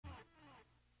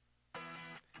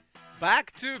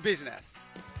back to business.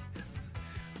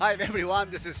 Hi everyone,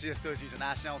 this is CSTOYS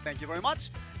International. Thank you very much.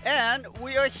 And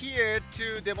we are here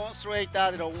to demonstrate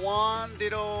that one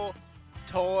little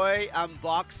toy,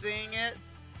 unboxing it.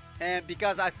 And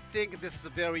because I think this is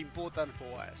very important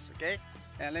for us, okay?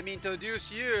 And let me introduce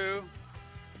you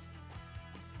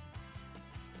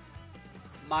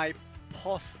my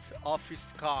post office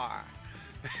car.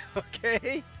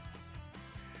 Okay?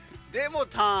 Demo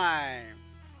time.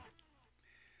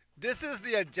 This is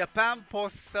the Japan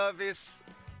Post Service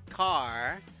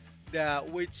car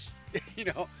which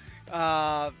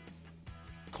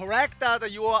correct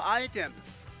your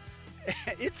items.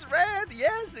 It's red.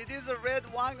 Yes, it is a red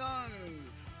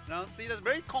wagons. See, that's a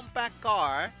very compact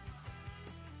car.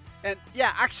 And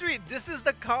yeah, actually, this is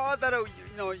the car that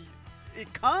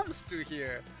it comes to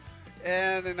here.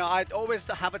 And I'd always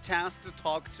have a chance to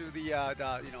talk to the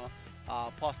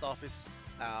post office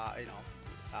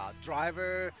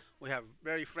driver. We have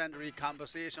very friendly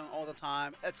conversation all the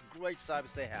time. It's great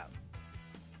service they have.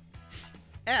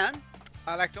 And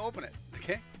I like to open it.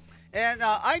 Okay. And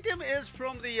item is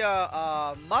from the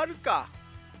Maruka.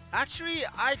 Actually,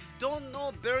 I don't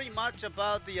know very much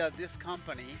about this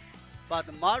company, but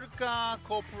Maruka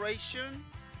Corporation,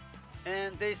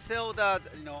 and they sell that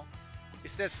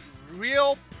it says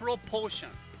real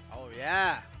proportion. Oh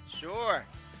yeah, sure,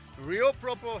 real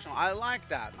proportion. I like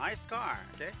that. Nice car.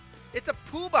 Okay, it's a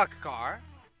pullback car.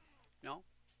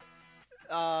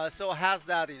 So it has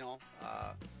that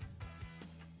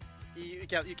you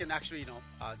can actually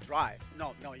drive.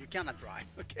 No, you cannot drive.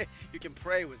 Okay, you can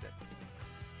play with it.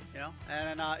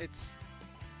 And it's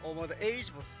over the age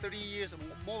of 3 years,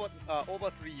 more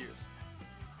over 3 years.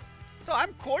 So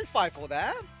I'm qualified for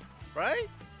that, right?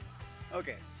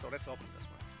 Okay, so let's open this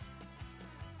one.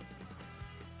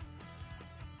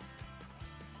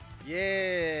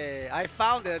 Yay! I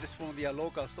found it from the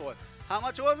local store. How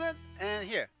much was it? And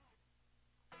here,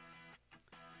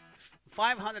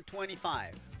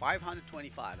 525.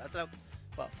 525. That's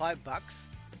about $5.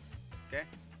 Okay.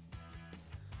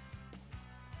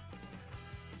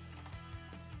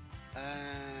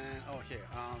 And here.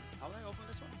 How do I open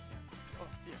this one? Yeah. Oh,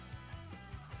 here.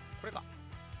 これか。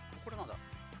これなんだ。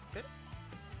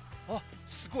あ、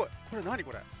すごい。これ何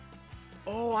これ?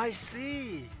 Oh, I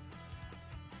see.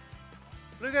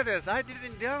 Look at this. I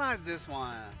didn't realize this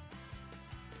one.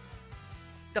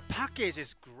 The package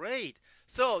is great.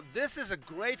 So this is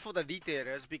great for the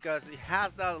retailers because it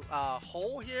has the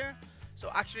hole here. So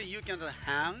actually you can just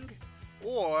hang,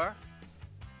 or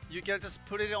you can just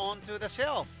put it onto the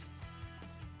shelves.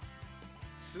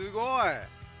 すごい.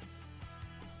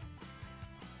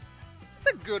 It's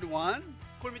a good one.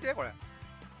 これ見て、これ。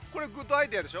これグッドアイ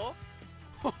デアでしょ？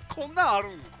こんなんあ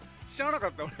るの知らなか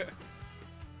った俺。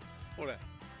これ。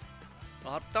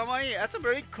頭いい。That's a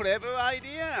very clever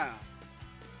idea.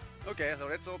 Okay, so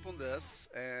let's open this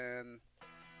and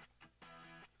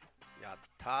やっ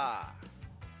た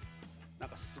ー。なん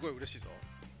かすごい嬉しいぞ。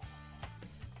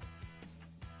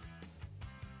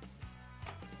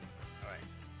Alright.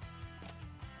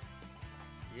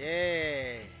 イ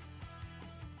エ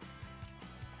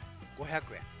ーイ。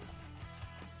500円。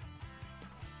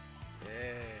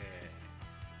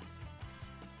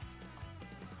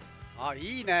あ、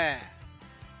いいね。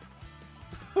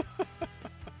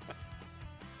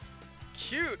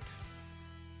Cute.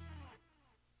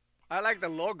 I like the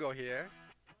logo here.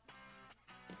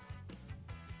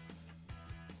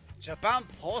 Japan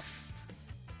Post.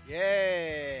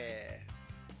 Yeah.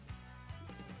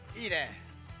 いいね。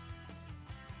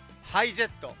ハイジェッ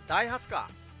ト。ダイハツか。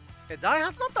ダイ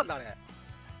ハツだったんだあれ。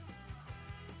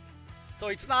So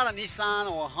it's not a Nissan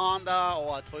or a Honda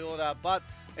or a Toyota, but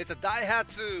it's a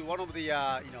Daihatsu, one of the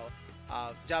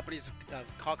Japanese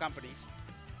car companies.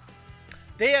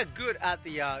 They are good at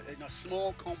the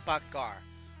small compact car.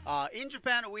 In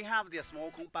Japan, we have the small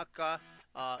compact car.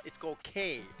 It's called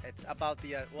K. It's about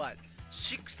the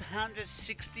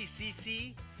 660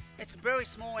 cc. It's very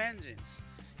small engines,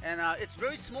 and it's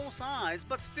very small size,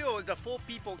 but still the 4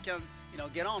 people can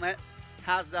get on it.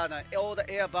 Has that all the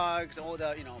airbags, all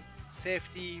the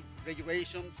safety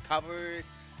regulations covered,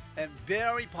 and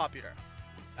very popular.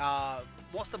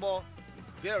 Most of all,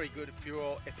 very good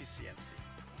fuel efficiency.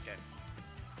 Okay.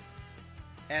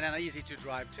 And easy to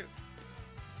drive too.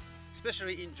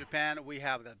 Especially in Japan, we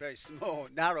have the very small,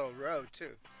 narrow road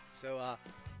too. So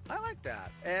I like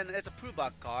that. And it's a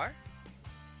pullback car.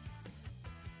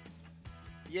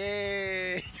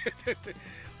 Yay!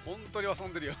 本当に遊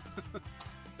んでるよ。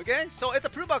Okay, so it's a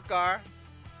pullback car.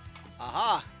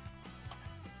 Aha!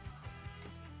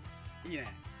 いいね。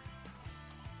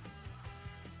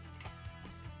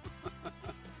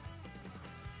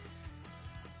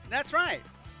That's right.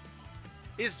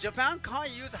 Is Japan car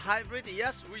use hybrid?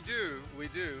 Yes, we do. We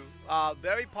do.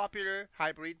 Very popular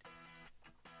hybrid.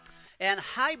 And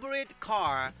hybrid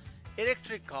car,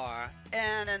 electric car,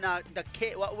 and then the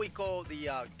K, what we call the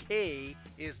K,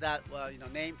 is that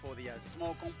name for the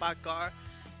small compact car,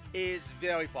 is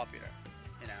very popular.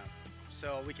 You know,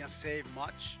 so we can save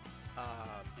much.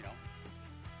 You know,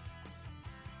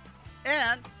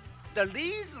 and the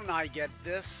reason I get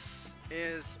this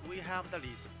is we have the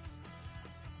reasons.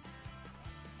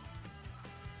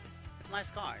 It's a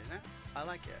nice car, isn't it? I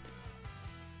like it.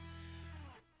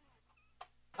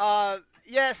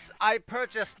 Yes, I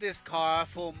purchased this car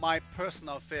for my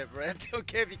personal favorite,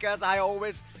 okay, because I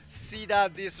always see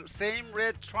that this same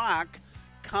red truck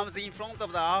comes in front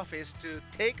of the office to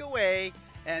take away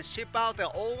and ship out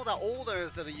all the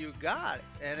orders that you got,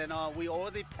 and then we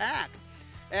already packed.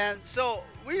 And so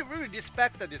we really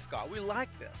respected this car. We like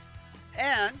this.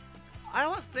 And I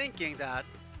was thinking that,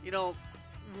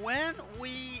 when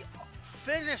we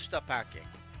finish the packing,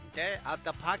 okay, at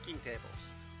the packing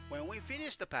tables, when we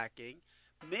finish the packing,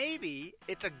 maybe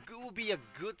it will be a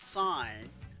good sign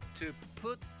to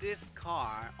put this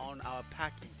car on our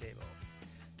packing table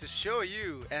to show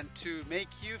you and to make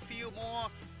you feel more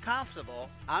comfortable,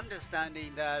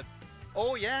 understanding that,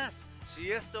 oh yes,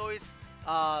 CSTOYS,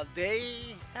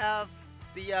 they have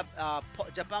the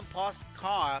Japan post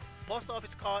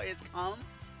office car is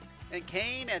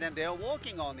came, and then they're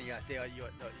working on their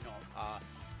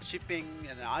shipping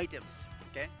and items.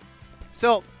 Okay,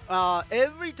 so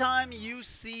every time you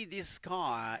see this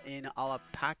car in our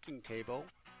packing table,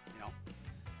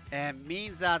 it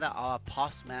means that our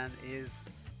postman is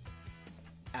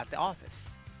at the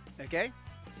office. Okay,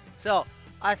 so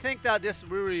I think that this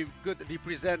really good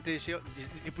representation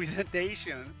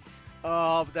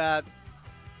of that.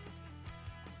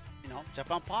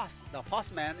 Japan Post, the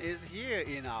postman is here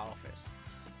in our office,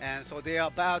 and so they are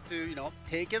about to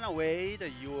taking away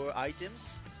your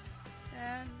items,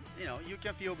 and you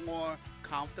can feel more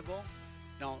comfortable,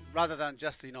 rather than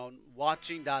just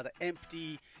watching that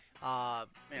empty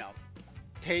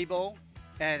table,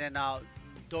 and then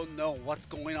don't know what's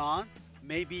going on.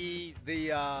 Maybe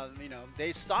they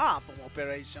stop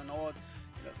operation, or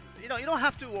you don't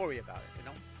have to worry about it.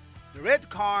 The red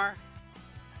car,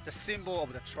 the symbol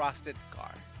of the trusted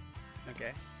car.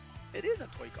 Okay, it is a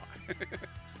toy car.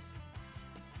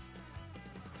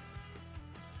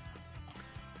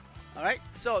 All right,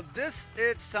 so this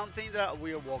is something that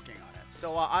we are working on it.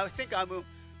 So I think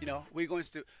we're going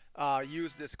to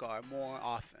use this car more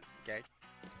often. Okay,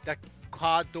 the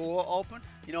car door open.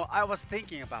 I was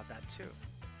thinking about that too.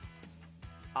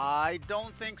 I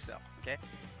don't think so. Okay,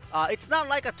 it's not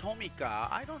like a Tomica.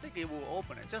 I don't think it will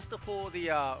open it. Just for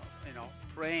the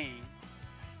praying.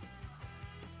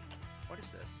 What is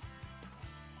this?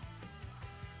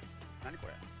 Nani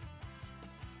kore?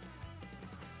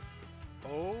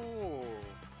 Oh,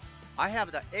 I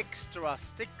have the extra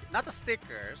stick, not the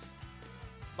stickers,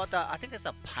 but I think it's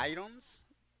a pylons.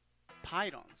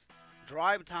 Pylons,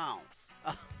 drive town.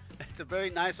 It's a very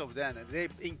nice of them. They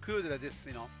included this,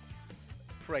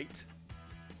 plate.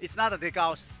 It's not a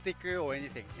decal sticker or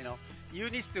anything. You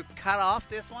need to cut off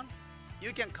this one.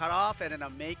 You can cut off and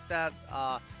then make that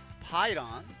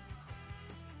pylon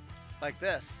like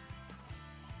this.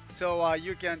 So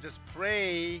you can just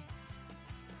pray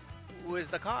with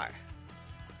the car.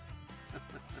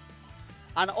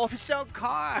 An official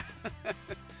car.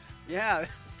 yeah,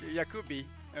 could be.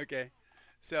 Okay.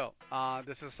 So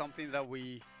this is something that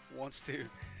we wants to,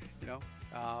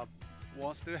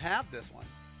 wants to have this one.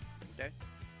 Okay.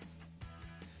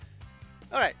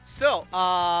 All right, so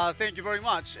thank you very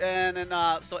much. And then,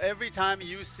 so every time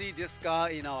you see this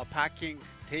guy in our packing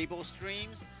table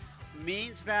streams,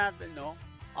 means that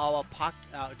our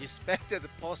respected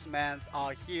postmen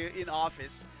are here in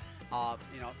office,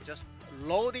 just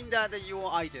loading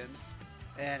your items,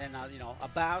 and then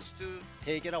about to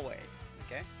take it away.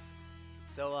 Okay,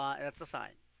 so that's a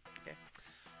sign. Okay,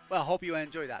 well, I hope you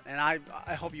enjoy that, and I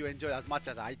hope you enjoy it as much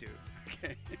as I do.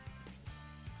 Okay.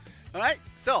 All right,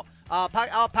 so our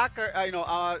packer,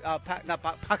 our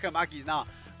packer Maki now,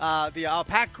 our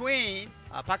pack queen,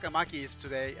 Packer Maki is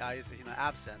today is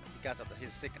absent because of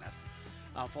his sickness,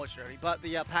 unfortunately. But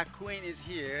the pack queen is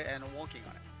here and working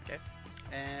on it. Okay,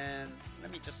 and let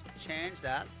me just change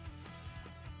that.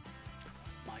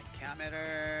 My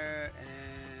camera,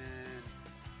 and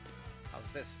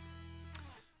how's this?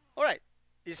 All right,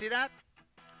 you see that?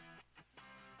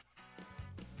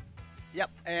 Yep,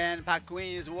 and Pack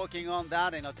Queen is working on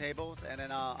that in our tables, and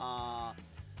then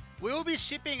we will be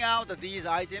shipping out these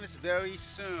items very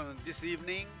soon this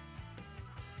evening.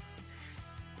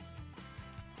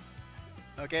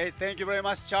 Okay, thank you very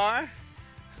much, Char.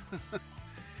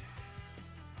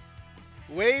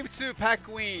 Wave to パ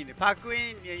クイン。パク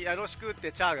インよろしくっ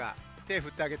てチャーが手振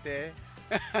ってあげて。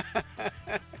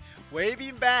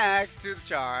Waving back to the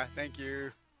Char. Thank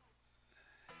you.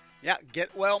 Yeah,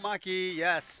 get well, Maki.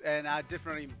 Yes, and I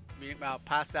definitely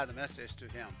pass that message to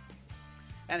him.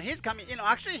 And he's coming.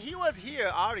 Actually, he was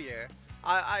here earlier.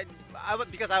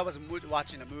 Because I was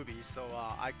watching a movie, so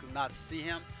I could not see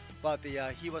him. But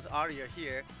he was earlier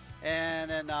here, and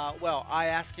then well, I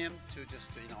asked him to just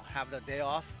have the day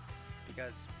off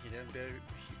because he didn't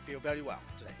feel very well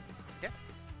today. Okay.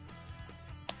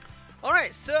 All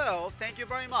right. So thank you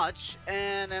very much,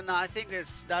 and I think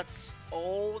that's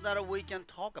all that we can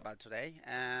talk about today.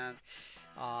 And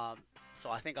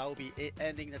so I think I will be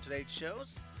ending the today's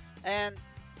shows, and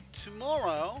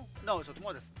tomorrow. No, so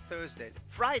tomorrow is Thursday,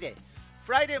 Friday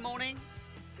morning.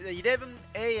 11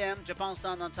 a.m. Japan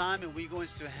Standard Time, and we're going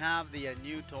to have the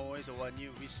new toys or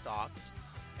new restocks.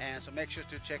 And so make sure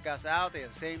to check us out in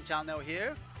the same channel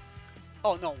here.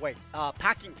 Oh no, wait,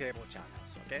 packing table channels.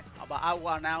 Okay, but I will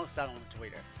announce that on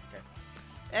Twitter. Okay,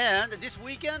 and this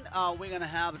weekend we're gonna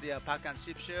have the pack and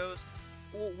ship shows.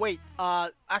 Oh, wait,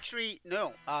 actually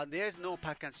no, there's no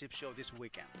pack and ship show this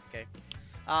weekend. Okay,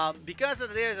 because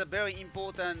there's a very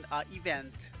important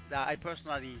event that I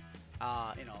personally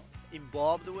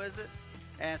involved with it,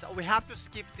 and so we have to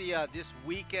skip the this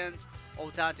weekend's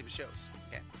alternative shows.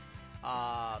 Okay,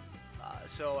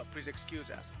 so please excuse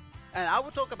us, and I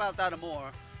will talk about that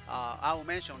more. I will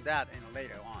mention that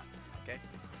later on. Okay.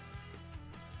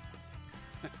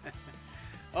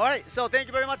 All right. So thank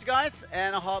you very much, guys,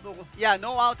 and I hope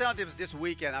no alternatives this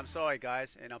weekend. I'm sorry,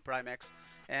 guys. Primex,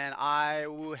 and I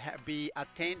will be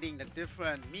attending the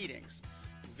different meetings.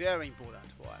 Very important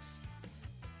for us.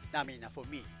 I mean, for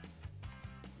me.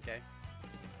 Okay.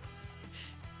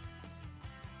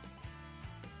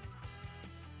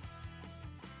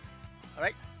 All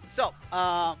right. So,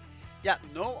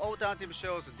 no alternative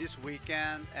shows this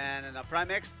weekend, and in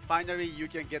Primex, finally you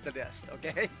can get the list.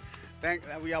 Okay.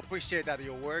 We appreciate that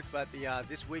your work, but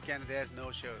this weekend there's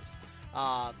no shows.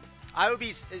 I will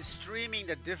be streaming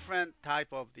the different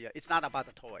type of it's not about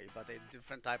the toy, but a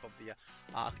different type of the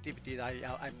activity that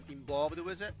I'm involved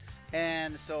with it,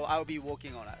 and so I will be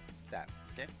working on that.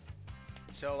 Okay,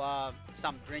 so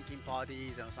some drinking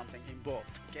parties and something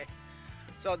involved. Okay,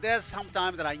 so there's some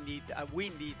time that we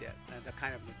need it, and the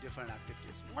kind of different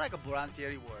activities, more like a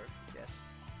voluntary work. Yes.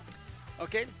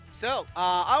 Okay, so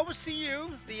I will see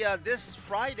you this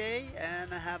Friday,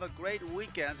 and have a great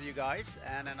weekend, you guys,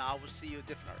 and then I will see you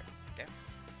definitely. Okay.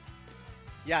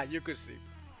 Yeah, you could sleep.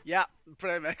 Yeah,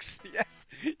 Premex. Yes,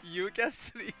 you can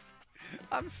sleep.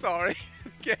 I'm sorry.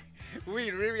 Okay, we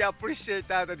really appreciate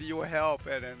that your help,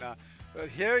 and then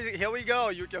here we go.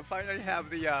 You can finally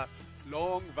have the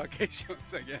long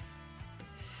vacations, I guess.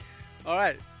 All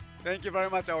right. Thank you very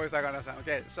much, always Sagana-san.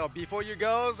 Okay, so before you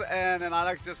goes, and then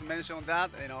Alex just mentioned that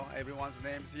everyone's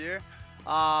names here.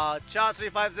 Charles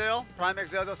 350, Primex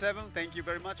 007. Thank you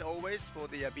very much always for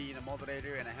being a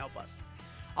moderator and help us.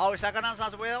 Always Sagana-san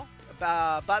as well.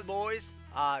 Bad Boys,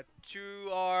 Chu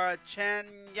R Chen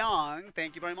Yang.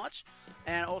 Thank you very much.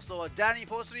 And also Danny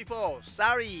 434,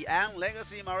 Sari, and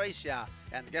Legacy Malaysia,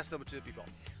 and guest of 2 people.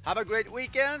 Have a great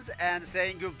weekend, and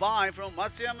saying goodbye from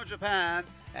Matsuyama, Japan.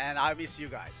 And I miss you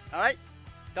guys. All right?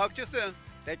 Talk to you soon.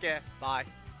 Take care. Bye.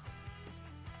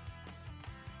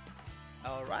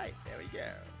 All right. There we go.